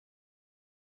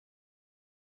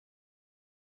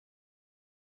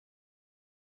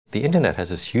The internet has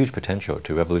this huge potential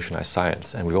to revolutionize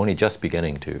science, and we're only just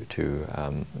beginning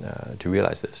to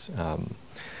realize this.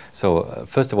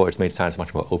 First of all, it's made science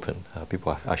much more open.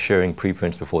 People are sharing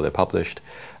preprints before they're published.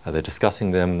 They're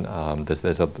discussing them. There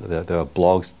are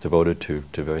blogs devoted to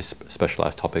very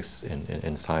specialized topics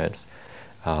in science.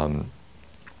 And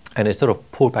it sort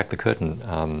of pulled back the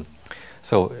curtain.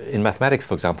 So in mathematics,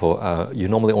 for example, you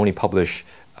normally only publish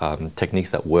techniques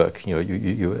that work.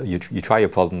 You try your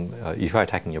problem, you try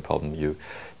attacking your problem, you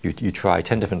try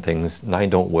 10 different things, 9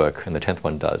 don't work, and the 10th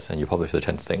one does, and you publish the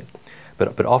 10th thing.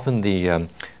 But often the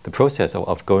process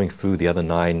of going through the other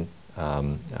 9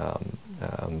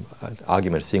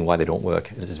 arguments, seeing why they don't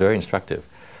work, is very instructive.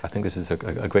 I think this is a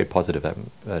great positive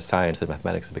that science and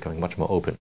mathematics are becoming much more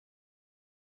open.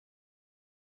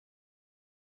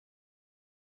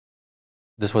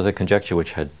 This was a conjecture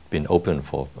which had been open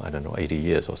for, I don't know, 80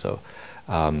 years or so.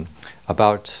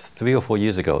 About 3 or 4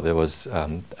 years ago, there was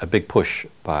a big push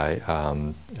by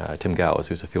Tim Gowers,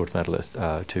 who's a Fields medalist,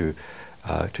 to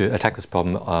attack this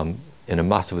problem in a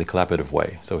massively collaborative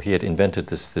way. So he had invented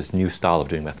this new style of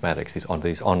doing mathematics, these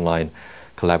online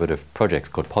collaborative projects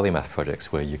called Polymath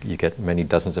projects, where you get many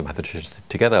dozens of mathematicians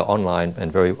together online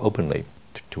and very openly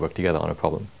to work together on a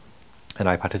problem. And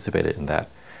I participated in that.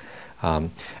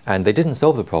 And they didn't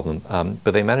solve the problem,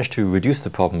 but they managed to reduce the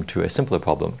problem to a simpler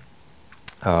problem.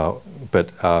 It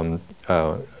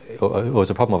was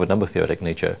a problem of a number theoretic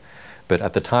nature. But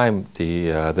at the time,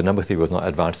 the number theory was not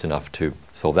advanced enough to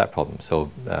solve that problem.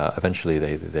 So eventually,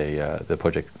 the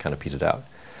project kind of petered out.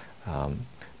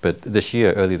 But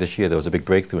early this year, there was a big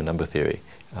breakthrough in number theory.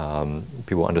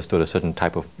 People understood a certain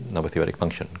type of number theoretic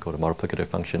function called a multiplicative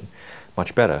function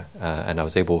much better, and I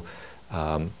was able.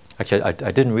 Actually,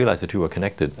 I didn't realize the two were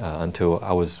connected until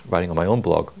I was writing on my own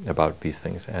blog about these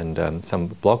things, and some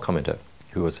blog commenter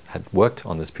who had worked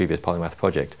on this previous Polymath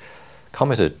project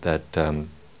commented that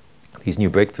these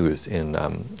new breakthroughs in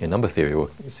number theory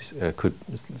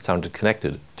sounded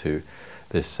connected to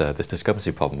this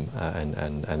discrepancy problem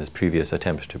and this previous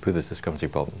attempt to prove this discrepancy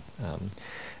problem. And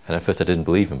at first I didn't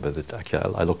believe him, but actually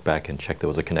I looked back and checked there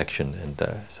was a connection,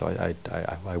 and so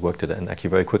I worked at it, and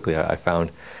actually very quickly I found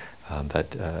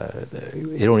that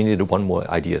it only needed one more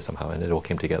idea somehow, and it all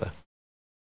came together.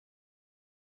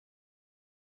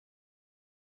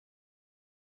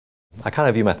 I kind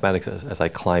of view mathematics as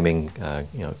like climbing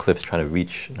cliffs, trying to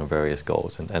reach various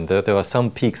goals, and there are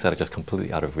some peaks that are just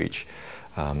completely out of reach.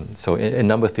 So in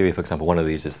number theory, for example, one of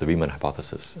these is the Riemann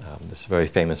hypothesis, this very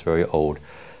famous, very old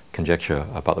conjecture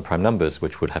about the prime numbers,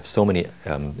 which would have so many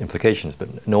implications,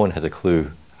 but no one has a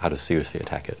clue how to seriously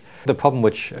attack it. The problem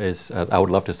which is I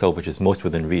would love to solve, which is most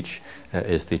within reach,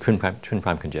 is the twin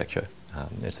prime conjecture.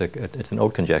 It's an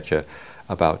old conjecture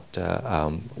about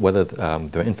whether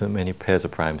there are infinitely many pairs of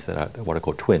primes that are what are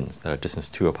called twins, that are distance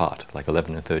 2 apart, like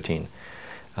 11 and 13.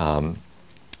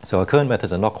 So our current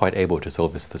methods are not quite able to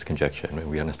solve this conjecture, and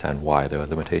we understand why. There are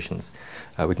limitations.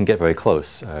 We can get very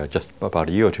close. Just about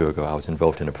a year or 2 ago, I was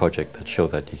involved in a project that showed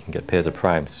that you can get pairs of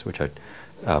primes which are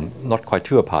not quite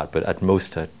 2 apart, but at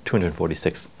most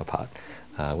 246 apart,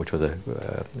 which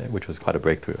was quite a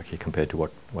breakthrough actually compared to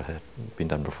what had been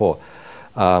done before.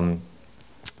 Yeah,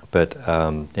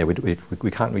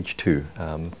 we can't reach 2.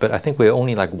 But I think we're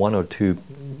only like 1 or 2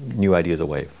 new ideas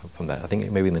away from that. I think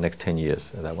maybe in the next 10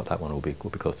 years that one will be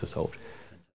close to solved.